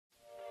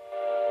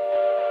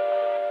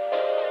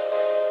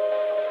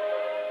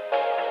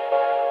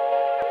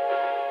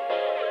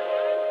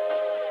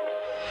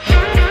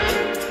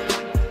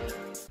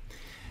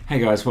Hey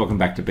guys, welcome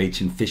back to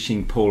Beach and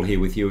Fishing. Paul here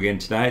with you again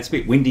today. It's a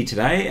bit windy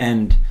today,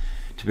 and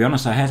to be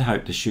honest I had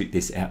hoped to shoot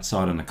this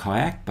outside on a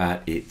kayak,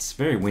 but it's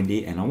very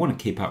windy and I want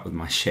to keep up with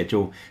my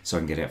schedule so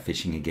I can get out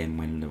fishing again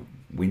when the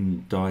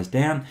wind dies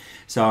down.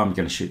 So I'm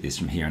going to shoot this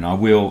from here, and I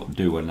will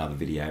do another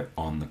video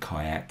on the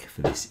kayak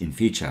for this in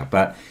future.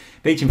 But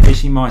Beach and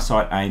Fishing, my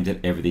site aimed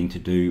at everything to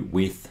do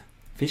with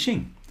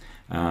fishing.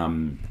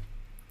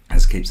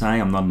 As I keep saying,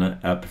 I'm not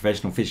a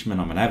professional fisherman,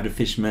 I'm an avid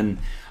fisherman.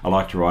 I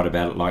like to write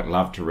about it,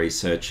 love to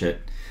research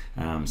it,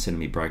 sending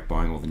me broke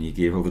buying all the new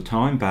gear all the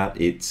time, but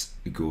it's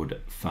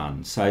good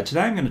fun. So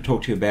today I'm going to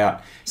talk to you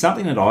about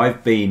something that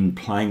I've been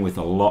playing with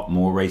a lot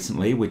more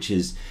recently, which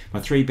is my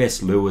 3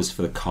 best lures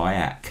for the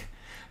kayak.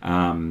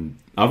 I've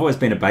always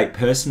been a bait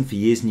person for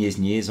years and years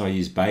and years. I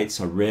use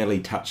baits, I rarely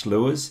touch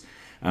lures.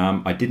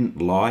 I didn't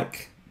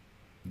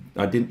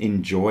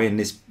enjoy, and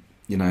this,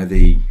 you know,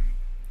 the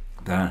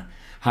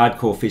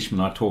hardcore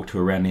fishermen I talk to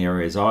around the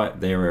areas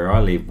where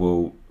I live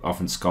will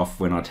often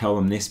scoff when I tell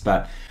them this,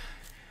 but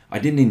I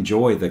didn't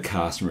enjoy the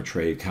cast and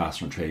retrieve,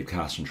 cast and retrieve,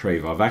 cast and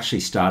retrieve. I've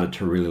actually started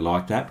to really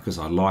like that because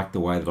I like the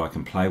way that I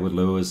can play with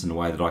lures and the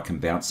way that I can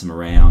bounce them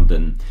around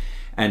and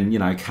you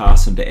know,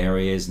 cast them to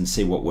areas and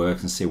see what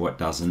works and see what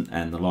doesn't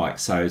and the like.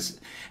 So,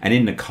 and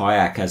in the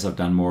kayak, as I've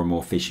done more and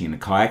more fishing in the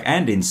kayak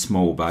and in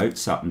small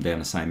boats up and down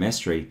the same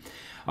estuary,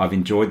 I've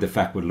enjoyed the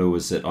fact with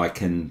lures that I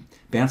can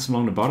bounce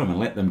along the bottom and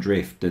let them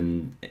drift,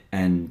 and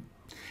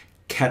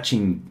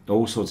catching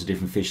all sorts of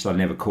different fish that I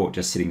never caught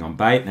just sitting on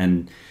bait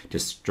and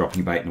just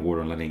dropping bait in the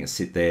water and letting it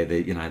sit there.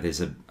 You know,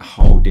 there's a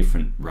whole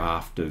different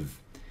raft of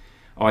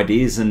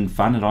ideas and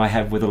fun that I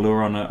have with a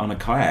lure on a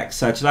kayak.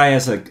 So today,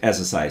 as I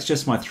say, it's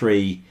just my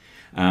 3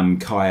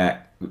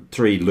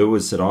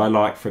 lures that I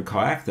like for a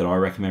kayak, that I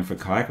recommend for a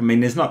kayak. I mean,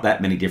 there's not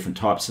that many different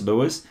types of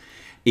lures,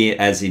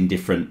 as in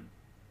different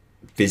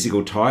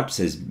physical types.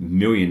 There's a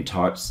million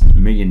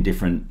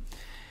different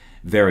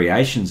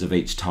variations of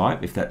each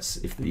type,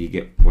 if you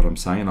get what I'm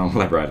saying. I'll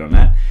elaborate on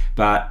that,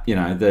 but you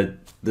know,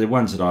 the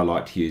ones that I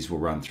like to use will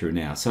run through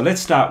now. So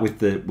let's start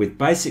with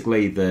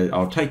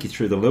I'll take you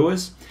through the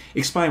lures,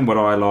 explain what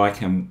I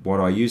like and what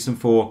I use them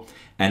for,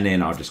 and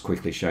then I'll just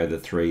quickly show the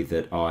 3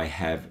 that I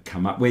have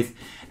come up with.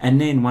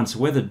 And then once the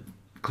weather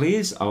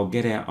clears, I'll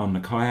get out on the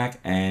kayak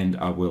and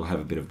I will have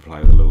a bit of a play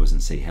with the lures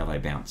and see how they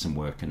bounce and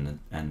work and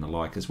the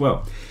like as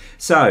well.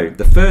 So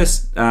the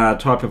first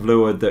type of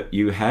lure that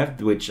you have,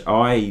 which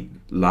I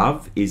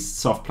love, is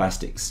soft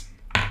plastics.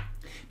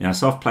 Now,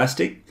 soft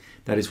plastic,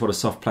 that is what a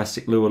soft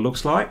plastic lure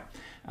looks like.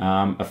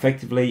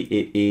 Effectively,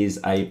 it is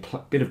a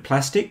bit of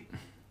plastic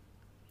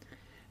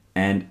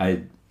and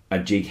a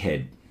jig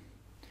head.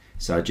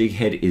 So a jig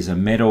head is a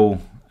metal,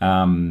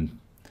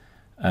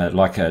 it's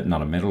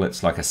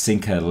like a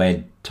sinker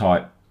lead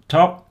type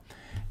top,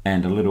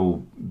 and a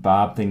little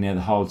barb thing there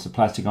that holds the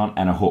plastic on,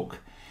 and a hook.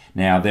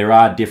 Now, there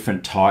are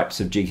different types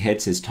of jig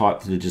heads. There's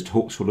types that are just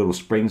hooks with little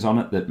springs on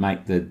it that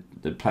make the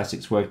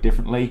plastics work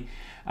differently.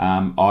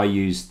 I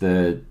use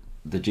the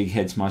jig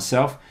heads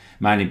myself,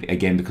 mainly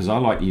again because I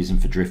like to use them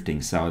for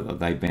drifting, so that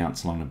they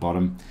bounce along the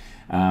bottom.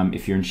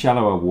 If you're in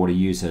shallower water,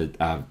 use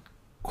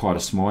quite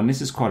a small, and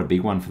this is quite a big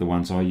one for the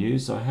ones I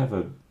use.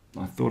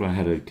 I thought I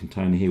had a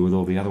container here with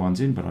all the other ones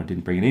in, but I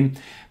didn't bring it in.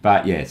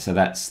 But yeah, so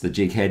that's the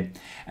jig head.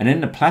 And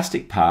then the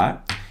plastic part,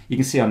 you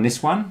can see on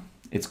this one,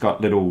 it's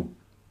got little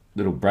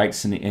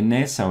breaks in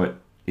there, so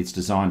it's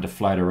designed to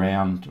float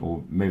around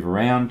or move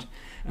around.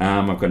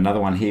 I've got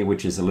another one here,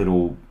 which is a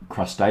little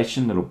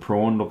crustacean, little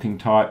prawn looking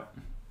type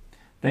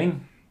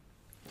thing.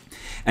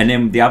 And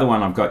then the other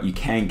one I've got you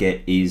can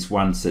get is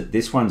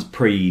this one's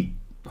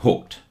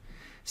pre-hooked.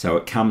 So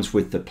it comes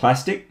with the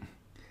plastic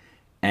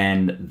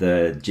and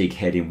the jig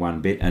head in one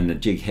bit, and the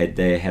jig head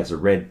there has a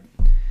red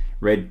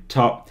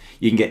top.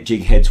 You can get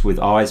jig heads with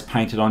eyes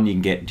painted on. You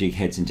can get jig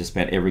heads in just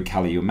about every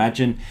color you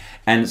imagine,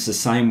 and it's the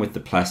same with the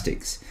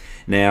plastics.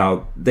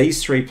 Now,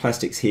 these 3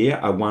 plastics here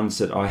are ones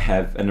that I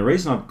have, and the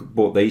reason I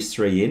bought these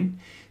 3 in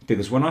is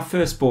because when I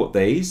first bought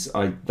these,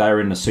 they were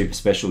in the super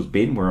specials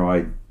bin where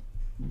I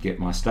get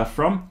my stuff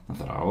from. I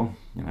thought, oh,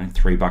 you know,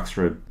 $3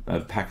 for a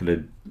packet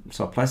of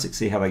soft plastic,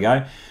 see how they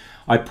go.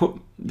 I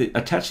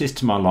attached this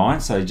to my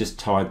line, so I just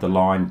tie the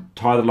line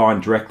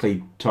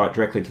directly to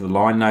the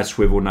line, no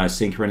swivel, no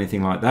sink or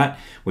anything like that,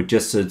 with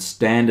just a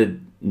standard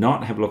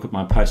knot. Have a look at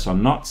my post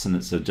on knots, and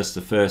it's just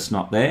the first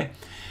knot there.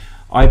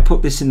 I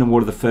put this in the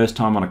water the first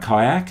time on a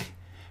kayak,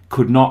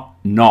 could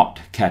not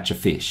catch a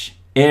fish.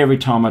 Every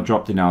time I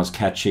dropped in, I was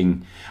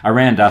catching.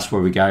 Around us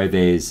where we go,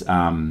 there's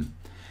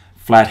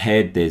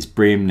flathead, there's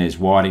brim, there's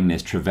whiting,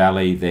 there's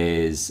trevally,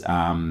 there's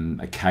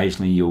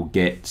occasionally you'll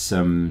get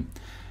some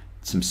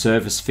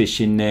surface fish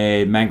in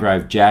there.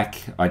 Mangrove jack,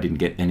 I didn't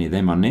get any of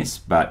them on this,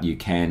 but you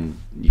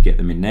get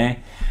them in there.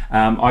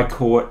 I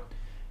caught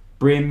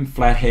brim,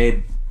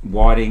 flathead,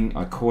 whiting.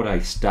 I caught a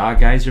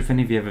stargazer. If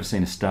any of you have ever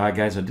seen a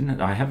stargazer,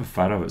 I have a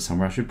photo of it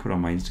somewhere. I should put it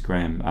on my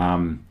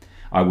Instagram.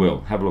 I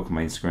will have a look at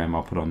my Instagram.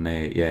 I'll put on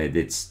there. Yeah,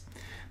 it's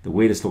the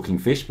weirdest looking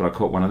fish, but I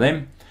caught one of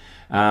them.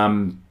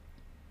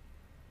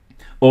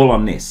 All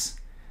on this.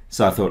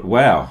 So I thought,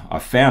 wow, I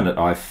found it.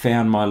 I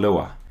found my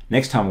lure.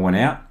 Next time I went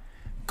out,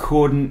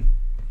 caught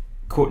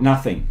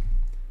nothing.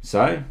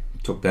 So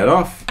took that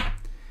off,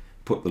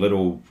 put the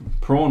little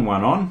prawn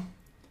one on,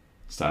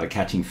 started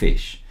catching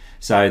fish.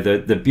 So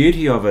the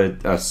beauty of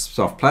a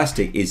soft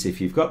plastic is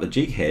if you've got the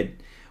jig head,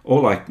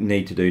 all I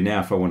need to do now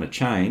if I want to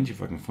change,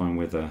 if I can find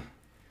where the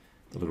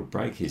little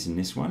break is in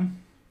this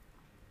one,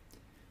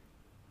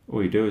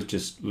 all you do is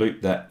just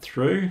loop that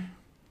through,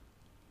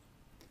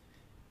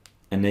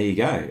 and there you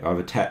go. I've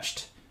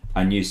attached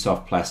a new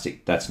soft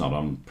plastic. That's not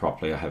on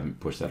properly, I haven't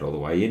pushed that all the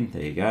way in.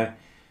 There you go.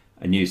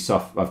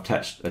 I've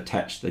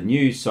attached the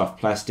new soft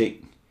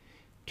plastic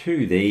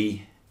to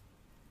the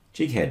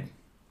jig head.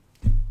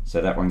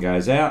 So that one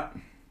goes out,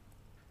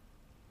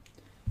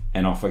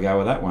 and off I go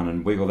with that one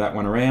and wiggle that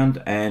one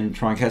around and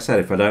try and catch that.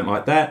 If I don't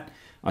like that,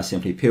 I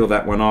simply peel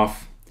that one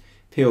off,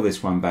 peel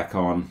this one back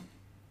on.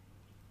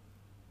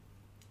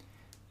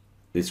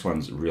 This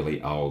one's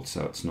really old,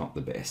 so it's not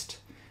the best.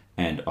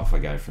 And off I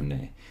go from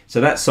there.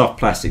 So that's soft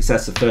plastics,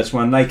 that's the first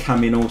one. They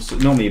come in also,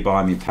 normally you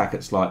buy them in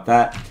packets like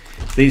that.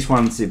 These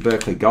ones, the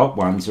Berkeley Gulp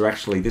ones, are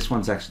actually,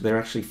 they're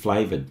actually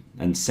flavoured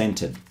and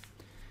scented.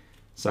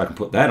 So I can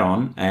put that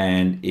on,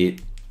 and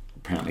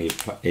apparently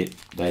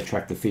they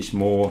attract the fish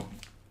more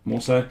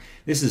so.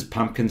 This is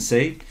pumpkin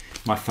seed.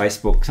 Some of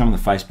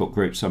the Facebook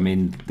groups I'm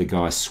in, the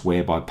guys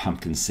swear by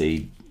pumpkin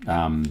seed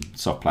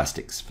soft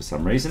plastics for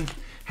some reason.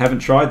 Haven't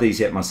tried these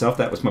yet myself.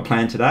 That was my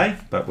plan today,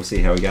 but we'll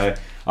see how we go.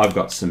 I've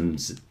got some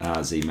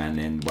Z-Man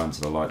and ones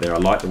that I like there. I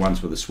like the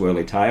ones with the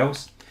swirly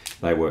tails.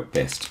 They work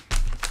best.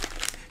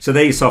 So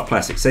they're your soft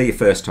plastics. They're your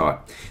first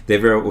type.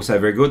 They're also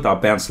very good. They'll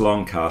bounce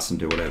along, cast, and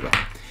do whatever.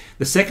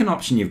 The second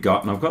option you've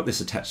got, and I've got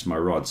this attached to my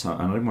rod, so I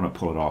don't want to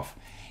pull it off,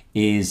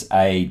 is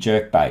a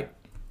jerk bait.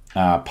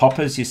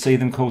 Poppers, you see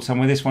them called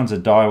somewhere. This one's a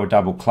die or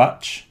double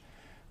clutch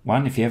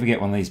one. If you ever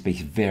get one of these, be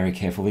very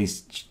careful.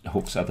 These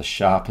hooks are the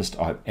sharpest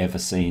I've ever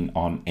seen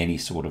on any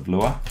sort of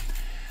lure.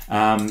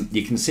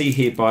 You can see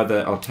here by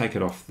the, I'll take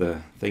it off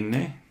the thing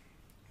there,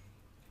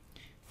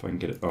 if I can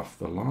get it off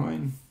the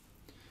line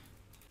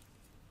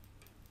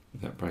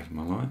without breaking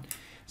my line.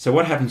 So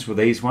what happens with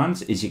these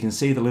ones is you can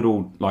see the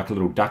little, like a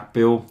little duck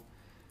bill.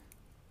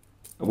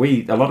 A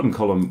lot of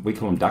them we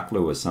call them duck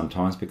lures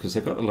sometimes because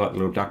they've got the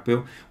little duck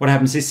bill. What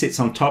happens, this sits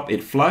on top,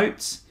 it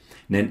floats,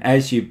 and then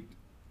as you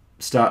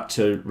start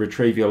to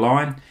retrieve your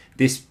line,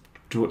 this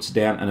puts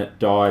down and it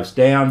dives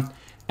down,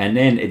 and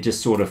then it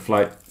just sort of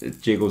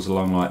it jiggles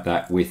along like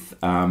that with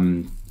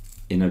in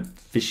a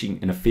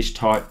fish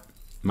type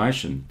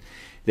motion.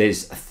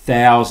 There's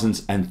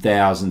thousands and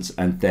thousands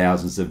and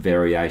thousands of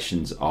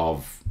variations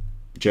of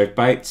jerk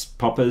baits,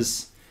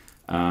 poppers,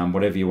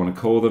 whatever you want to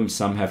call them.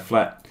 Some have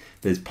flat.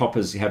 There's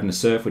poppers having a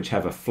surf which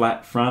have a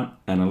flat front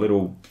and a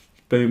little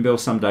spoonbill.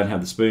 Some don't have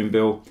the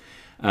spoonbill.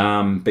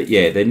 But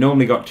yeah, they've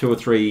normally got 2 or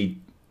 3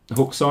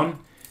 hooks on.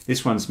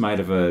 This one's made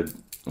of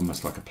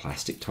almost like a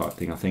plastic type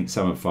thing, I think.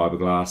 Some are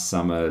fiberglass,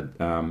 some are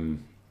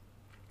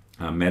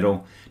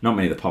metal. Not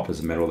many of the poppers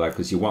are metal though,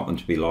 because you want them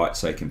to be light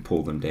so you can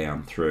pull them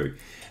down through.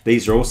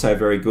 These are also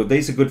very good.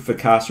 These are good for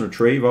cast and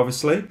retrieve,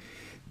 obviously.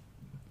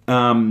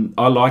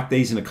 I like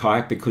these in a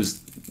kayak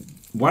because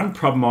one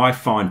problem I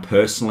find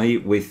personally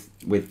with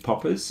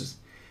poppers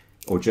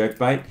or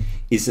jerkbait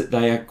is that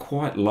they are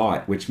quite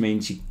light, which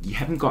means you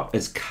haven't got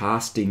as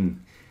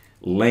casting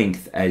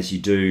length as you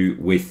do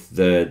with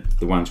the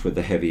ones with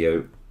the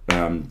heavier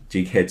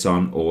jig heads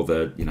on, or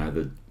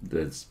the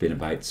spinner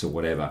baits or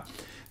whatever,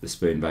 the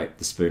spoon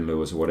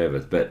lures or whatever.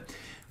 But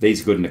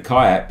these are good in a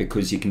kayak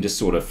because you can just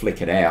sort of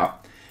flick it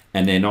out,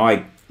 and then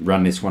I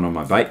run this one on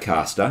my bait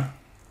caster,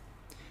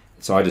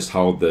 so I just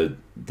hold the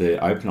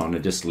open on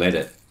and just let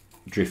it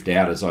drift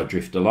out as I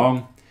drift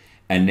along,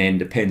 and then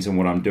depends on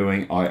what I'm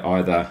doing, I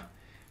either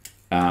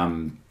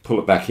pull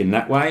it back in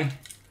that way,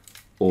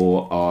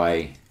 or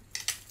I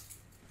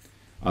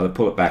either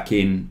pull it back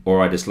in,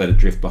 or I just let it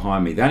drift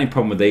behind me. The only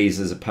problem with these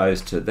as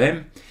opposed to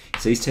them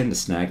is these tend to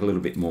snag a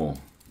little bit more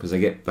because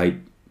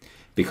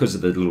because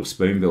of the little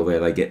spoonbill there,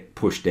 they get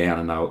pushed down,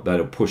 and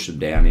that'll push them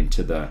down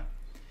into the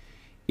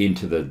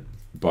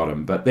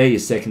bottom. But they're your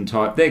second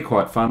type. They're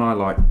quite fun. I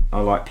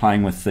like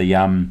playing with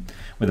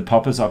the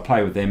poppers. I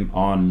play with them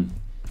on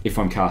if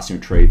I'm casting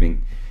and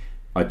retrieving.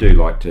 I do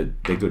like to.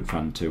 They're good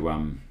fun to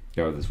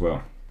go with as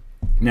well.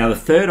 Now the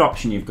third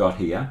option you've got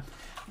here,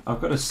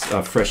 I've got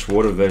a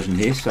freshwater version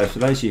here. So for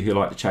those of you who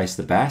like to chase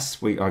the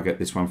bass, I got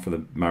this one for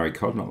the Murray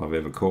cod. Not that I've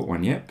ever caught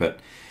one yet, but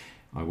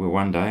I will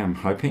one day, I'm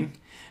hoping.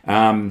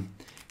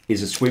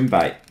 Is a swim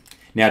bait.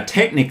 Now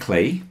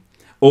technically,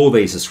 all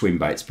these are swim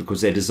baits because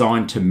they're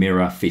designed to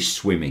mirror fish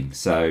swimming.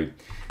 So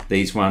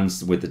these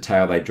ones with the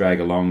tail, they drag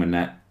along and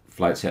that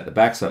floats out the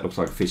back, so it looks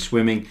like a fish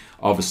swimming.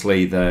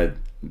 Obviously the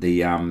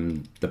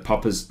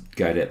poppers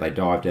they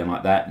dive down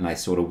like that, and they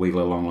sort of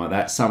wiggle along like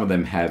that. Some of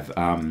them have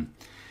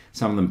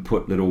some of them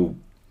put little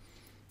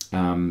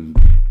ball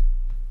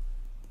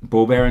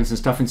bearings and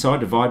stuff inside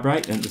to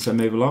vibrate and so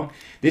move along.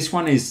 This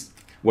one is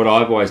what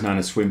I've always known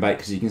as swim bait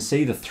because you can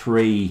see the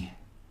 3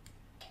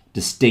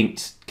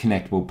 distinct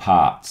connectable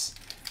parts.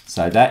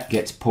 So that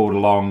gets pulled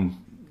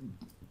along,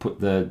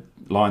 put the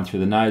line through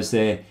the nose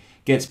there,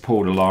 gets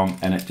pulled along,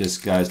 and it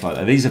just goes like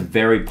that. These are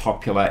very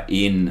popular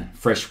in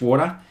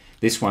freshwater.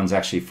 This one's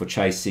actually for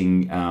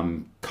chasing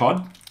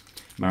cod,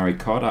 Murray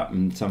cod, up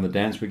in some of the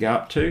dams we go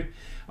up to.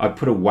 I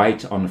put a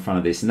weight on the front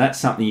of this, and that's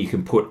something you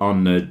can put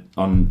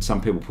on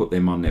some people put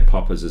them on their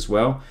poppers as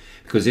well,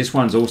 because this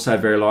one's also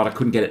very light. I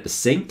couldn't get it to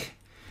sink,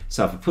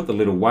 so if I put the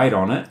little weight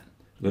on it,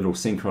 little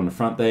sinker on the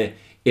front there,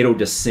 it'll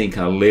just sink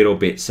a little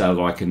bit so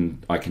that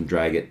I can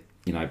drag it,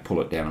 you know, pull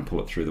it down and pull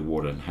it through the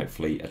water and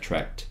hopefully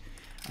attract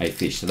a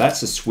fish. So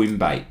that's a swim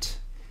bait.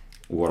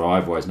 What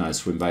I've always known as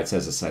swim baits.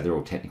 As I say, they're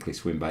all technically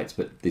swim baits,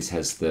 but this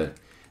has the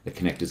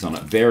connectors on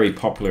it. Very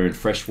popular in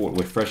freshwater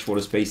with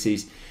freshwater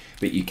species,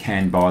 but you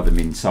can buy them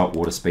in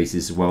saltwater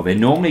species as well. They're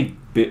normally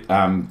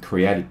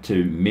created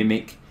to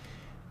mimic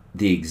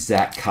the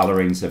exact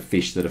colorings of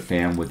fish that are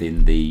found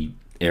within the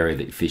area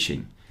that you're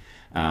fishing.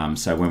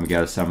 So when we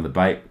go to some of the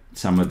bait,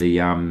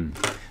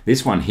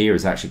 this one here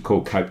is actually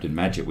called Copeton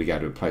Magic. We go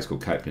to a place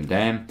called Copeton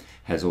Dam,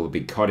 has all the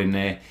big cod in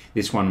there.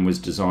 This one was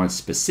designed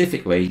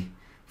specifically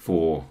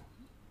for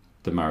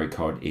the Murray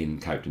cod in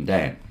Copeton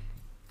Dam.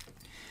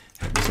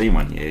 Haven't seen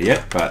one here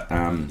yet, but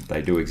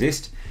they do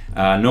exist.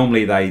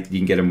 Normally you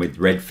can get them with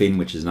redfin,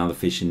 which is another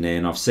fish in there,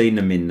 and I've seen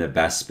them in the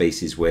bass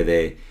species where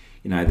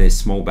they're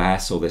small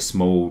bass or they're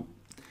small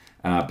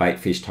bait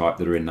fish type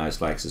that are in those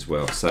lakes as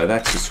well. So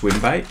that's the swim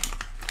bait.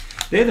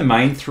 They're the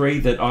main three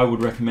that I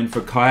would recommend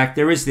for kayak.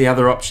 There is the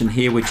other option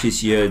here, which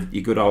is your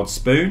good old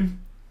spoon,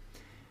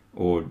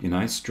 or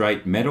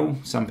straight metal,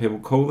 some people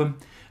call them.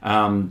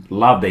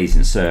 Love these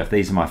in surf.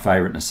 These are my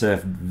favourite in a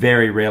surf.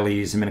 Very rarely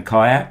use them in a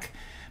kayak.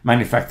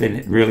 Mainly the fact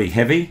they're really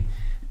heavy.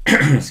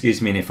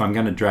 Excuse me, and if I'm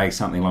going to drag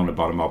something along the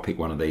bottom, I'll pick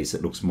one of these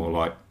that looks more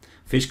like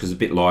fish because it's a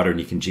bit lighter and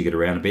you can jig it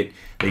around a bit.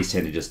 These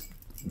tend to just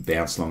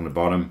bounce along the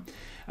bottom.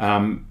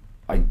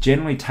 I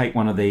generally take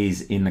one of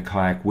these in the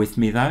kayak with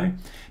me though,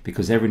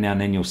 because every now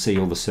and then you'll see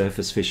all the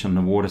surface fish on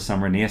the water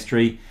somewhere in the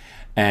estuary,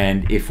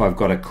 and if I've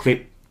got a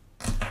clip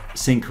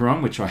sinker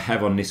on, which I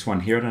have on this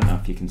one here, I don't know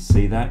if you can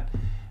see that,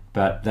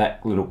 but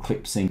that little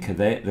clip sinker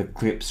there, the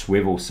clip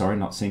swivel, sorry,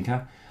 not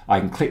sinker, I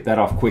can clip that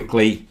off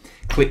quickly,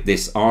 clip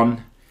this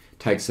on,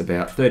 takes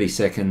about 30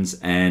 seconds,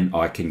 and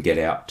I can get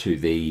out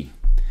to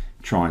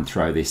try and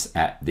throw this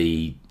at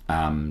the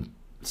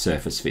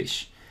surface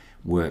fish.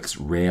 Works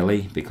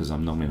rarely because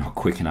I'm normally not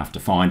quick enough to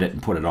find it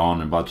and put it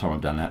on, and by the time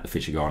I've done that, the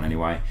fish are gone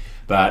anyway.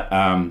 But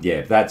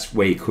yeah, that's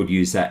where you could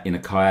use that in a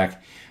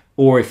kayak,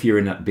 or if you're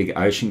in a big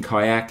ocean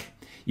kayak,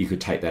 you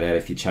could take that out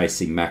if you're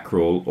chasing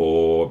mackerel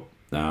or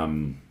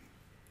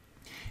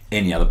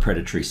any other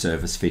predatory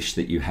surface fish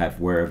that you have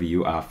wherever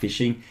you are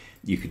fishing.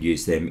 You could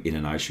use them in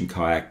an ocean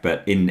kayak,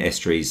 but in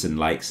estuaries and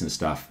lakes and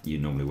stuff, you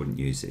normally wouldn't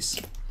use this.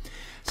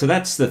 So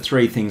that's the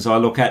three things I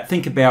look at.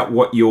 Think about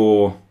where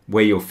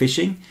you're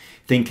fishing.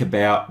 Think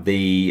about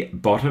the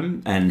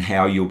bottom and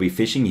how you'll be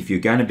fishing. If you're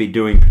going to be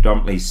doing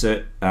predominantly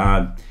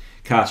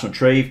cast and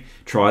retrieve,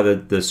 try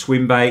the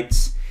swim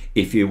baits.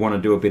 If you want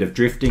to do a bit of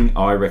drifting,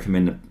 I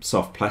recommend the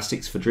soft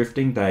plastics for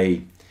drifting.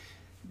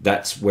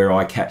 That's where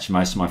I catch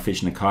most of my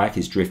fish in a kayak,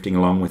 is drifting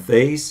along with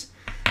these.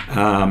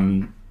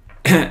 And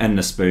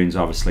the spoons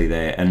obviously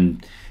there.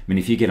 And I mean,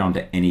 if you get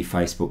onto any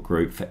Facebook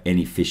group for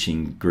any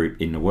fishing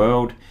group in the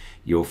world,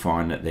 you'll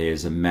find that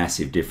there's a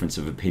massive difference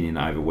of opinion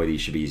over whether you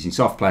should be using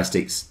soft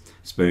plastics,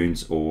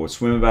 spoons, or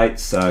swimmer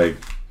baits. So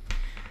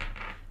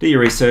do your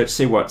research,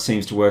 see what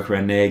seems to work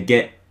around there.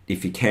 Get,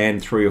 if you can,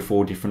 3 or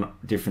 4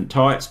 different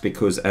types,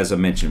 because as I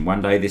mentioned,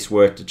 one day this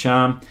worked a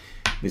charm.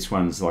 This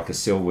one's like a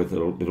silver with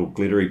little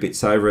glittery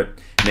bits over it.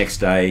 Next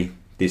day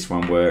this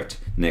one worked.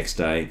 Next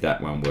day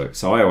that one worked.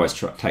 So I always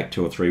take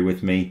 2 or 3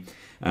 with me.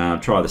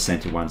 Try the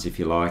center ones if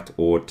you like,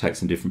 or take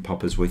some different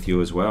poppers with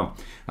you as well.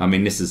 I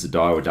mean, this is a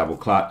Daiwa double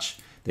clutch.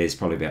 There's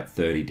probably about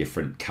 30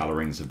 different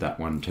colorings of that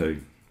one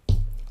too.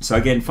 So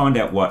again, find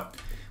out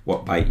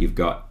what bait you've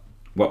got,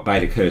 what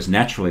bait occurs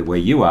naturally where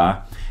you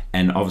are,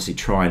 and obviously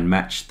try and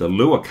match the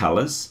lure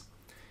colors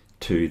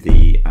to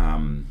the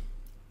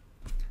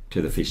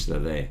fish that are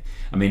there.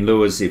 I mean,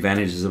 lures, the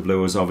advantages of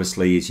lures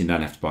obviously is you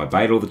don't have to buy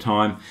bait all the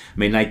time. I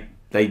mean,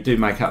 they do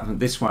make up,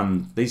 these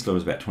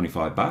lures about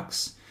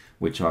 $25,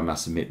 which I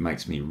must admit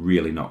makes me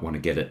really not want to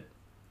get it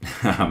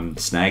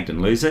snagged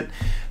and lose it.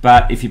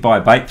 But if you buy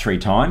bait 3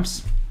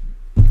 times,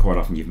 quite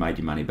often you've made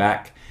your money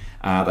back.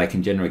 They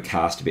can generally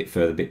cast a bit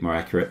further, a bit more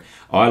accurate.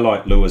 I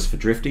like lures for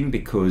drifting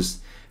because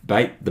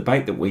the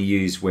bait that we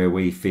use where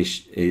we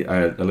fish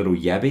a little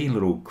yabby, a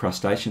little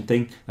crustacean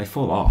thing, they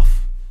fall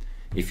off.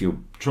 If you're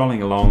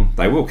trolling along,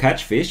 they will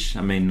catch fish.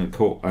 I mean, I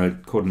caught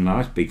a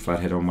nice big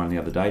flathead on one the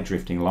other day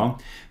drifting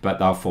along, but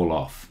they'll fall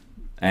off.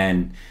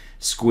 And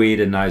squid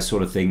and those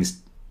sort of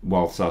things,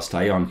 whilst they'll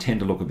stay on, tend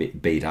to look a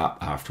bit beat up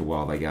after a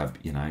while. They go,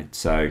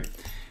 so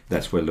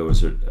that's where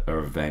lures are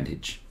of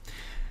advantage.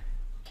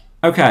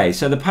 Okay,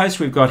 so the post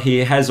we've got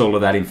here has all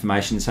of that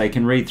information, so you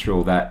can read through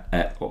all that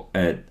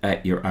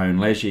at your own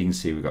leisure. You can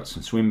see we've got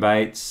some swim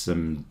baits,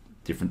 some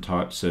different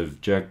types of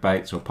jerk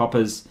baits or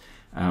poppers,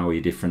 or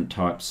your different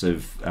types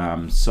of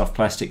soft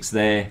plastics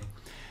there.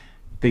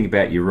 Think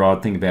about your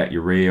rod, think about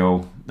your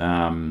reel.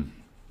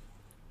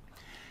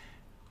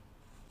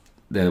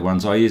 they're the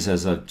ones I use,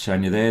 as I've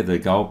shown you there, the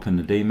Gulp and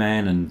the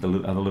zman and the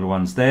other little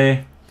ones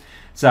there.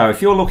 So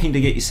if you're looking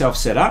to get yourself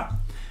set up,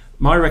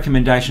 my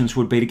recommendations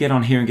would be to get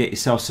on here and get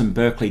yourself some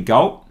Berkeley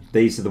Gulp.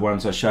 These are the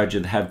ones I showed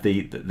you that have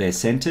they're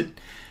scented.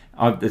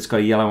 It's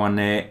got a yellow one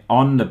there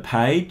on the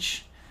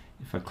page.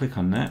 If I click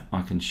on that,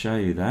 I can show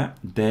you that.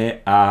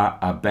 There are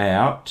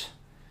about,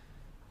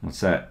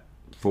 what's that,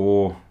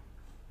 four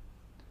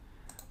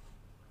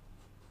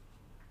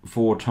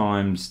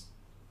times,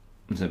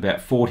 there's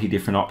about 40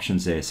 different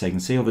options there. So you can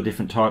see all the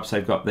different types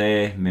they've got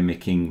there,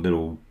 mimicking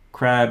little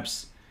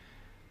crabs,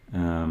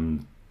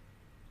 another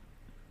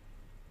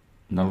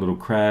little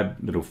crab,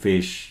 little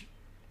fish,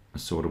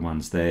 sort of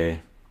ones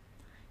there.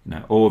 You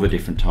know, all the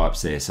different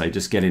types there. So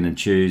just get in and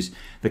choose.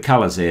 The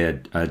colours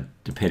there are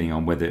depending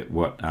on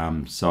what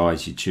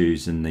size you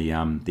choose and the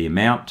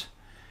amount.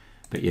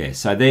 But yeah,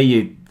 so there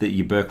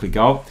your Berkeley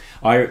Gulp.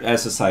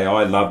 As I say,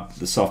 I love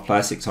the soft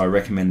plastics. I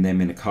recommend them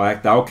in a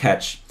kayak. They'll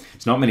catch.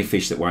 There's not many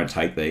fish that won't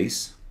take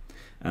these.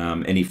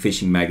 Any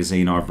fishing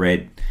magazine I've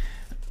read,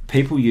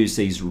 people use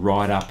these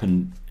right up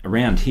and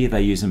around here.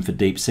 They use them for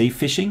deep sea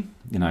fishing.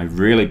 You know,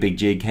 really big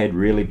jig head,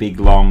 really big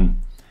long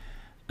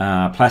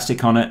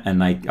plastic on it.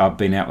 And I've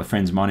been out with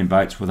friends of mine in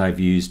boats where they've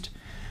used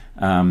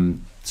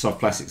soft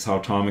plastics the whole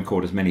time and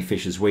caught as many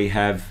fish as we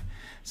have.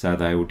 So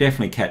they will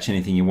definitely catch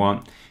anything you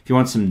want. If you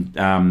want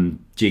some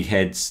jig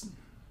heads,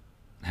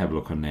 have a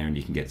look on there and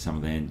you can get some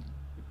of them,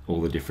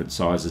 all the different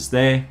sizes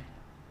there.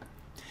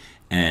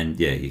 And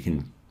yeah, you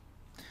can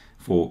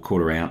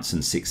 4/4 ounce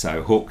and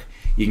 6/0 hook.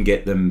 You can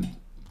get them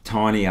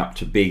tiny up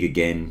to big,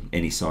 again,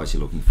 any size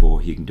you're looking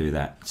for, you can do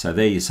that. So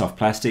there, your soft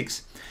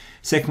plastics.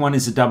 Second one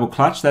is a double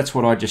clutch. That's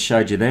what I just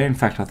showed you there. In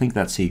fact, I think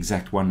that's the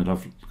exact one that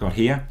I've got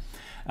here.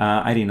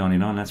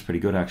 $18.99, that's pretty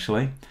good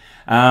actually.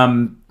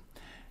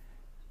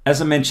 As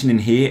I mentioned in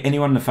here,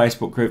 anyone in the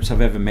Facebook groups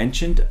I've ever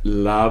mentioned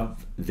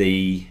love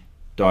the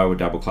Daiwa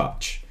double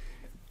clutch.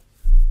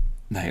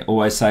 They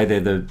always say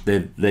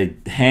they're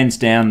hands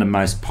down the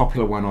most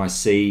popular one I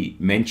see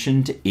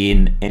mentioned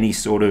in any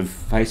sort of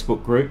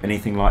Facebook group,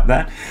 anything like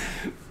that.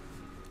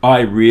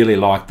 I really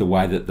like the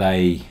way that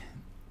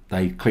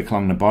they click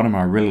along the bottom.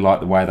 I really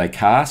like the way they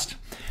cast.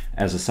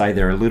 As I say,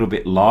 they're a little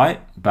bit light,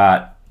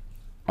 but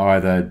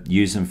either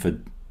use them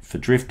for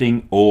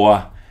drifting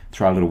or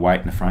throw a little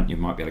weight in the front, you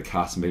might be able to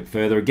cast them a bit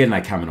further. Again, they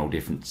come in all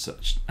different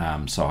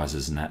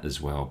sizes and that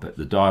as well. But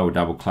the Daiwa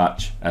double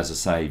clutch, as I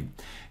say,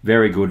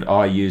 very good.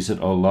 I use it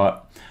a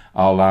lot.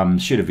 I'll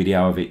shoot a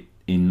video of it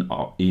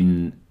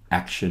in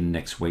action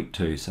next week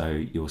too,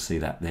 so you'll see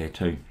that there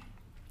too.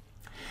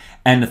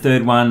 And the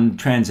third one,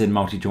 Trans-End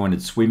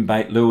multi-jointed swim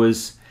bait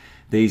lures.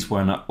 These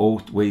ones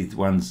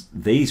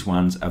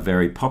are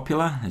very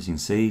popular, as you can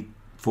see.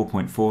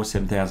 4.4,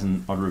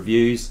 7,000 odd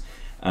reviews.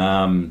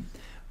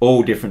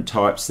 All different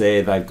types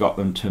there. They've got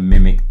them to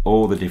mimic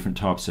all the different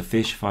types of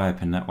fish. If I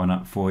open that one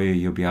up for you,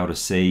 you'll be able to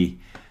see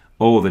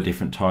all the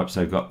different types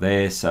they've got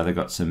there. So they've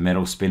got some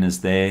metal spinners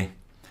there.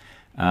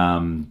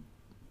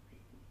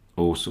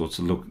 All sorts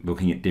of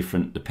looking at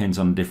different, depends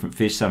on different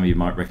fish. Some of you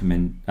might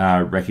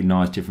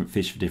recognize different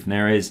fish for different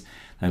areas.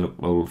 They look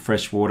a little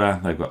freshwater.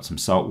 They've got some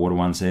saltwater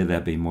ones there.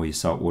 There'll be more your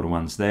saltwater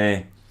ones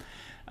there.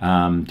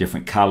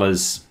 Different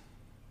colors.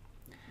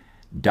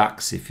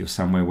 Ducks, if you're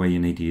somewhere where you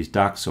need to use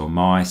ducks, or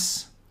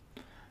mice.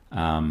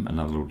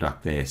 Another little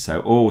duck there. So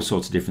all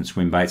sorts of different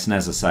swim baits. And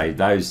as I say,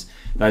 those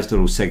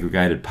little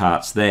segregated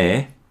parts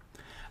there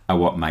are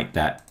what make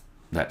that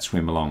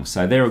swim along.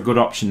 So they're a good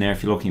option there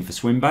if you're looking for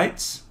swim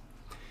baits,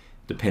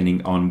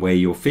 depending on where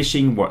you're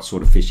fishing, what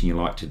sort of fishing you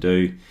like to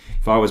do.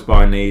 If I was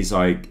buying these,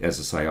 as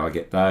I say, I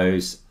get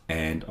those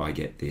and I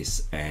get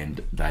this,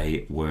 and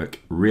they work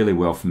really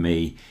well for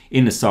me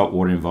in the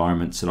saltwater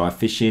environments that I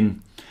fish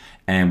in.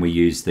 And we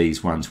use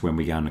these ones when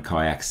we go on the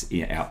kayaks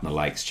out in the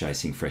lakes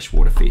chasing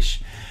freshwater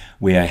fish.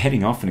 We are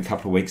heading off in a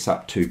couple of weeks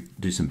up to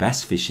do some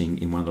bass fishing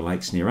in one of the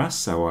lakes near us,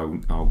 so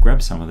I'll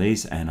grab some of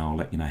these and I'll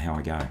let you know how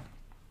I go.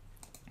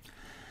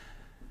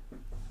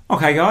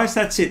 Okay guys,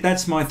 that's it.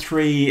 That's my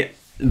 3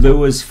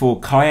 lures for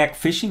kayak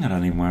fishing. I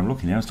don't even know where I'm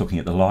looking now. I was looking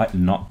at the light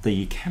and not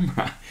the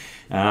camera.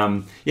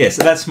 Yeah,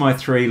 so that's my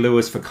 3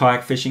 lures for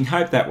kayak fishing.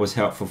 Hope that was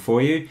helpful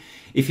for you.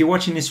 If you're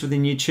watching this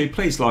within YouTube,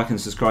 please like and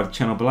subscribe to the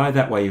channel below.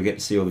 That way you'll get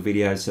to see all the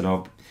videos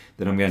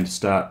that I'm going to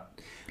start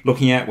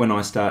looking at when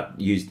I'll start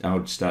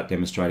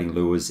demonstrating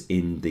lures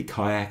in the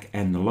kayak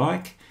and the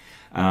like.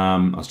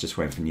 I was just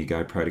waiting for a new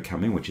GoPro to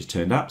come in, which is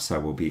turned up, so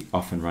we'll be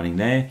off and running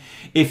there.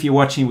 If you're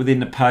watching within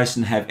the post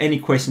and have any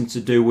questions to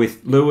do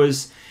with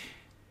lures,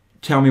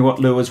 tell me what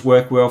lures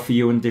work well for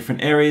you in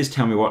different areas.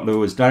 Tell me what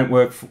lures don't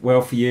work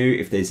well for you.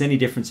 If there's any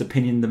different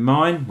opinion than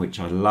mine, which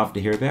I love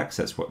to hear about, because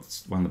that's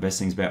what's one of the best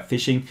things about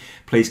fishing,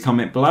 please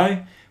comment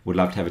below. Would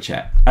love to have a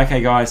chat.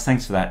 Okay guys,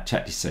 thanks for that.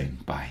 Chat to you soon.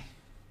 Bye.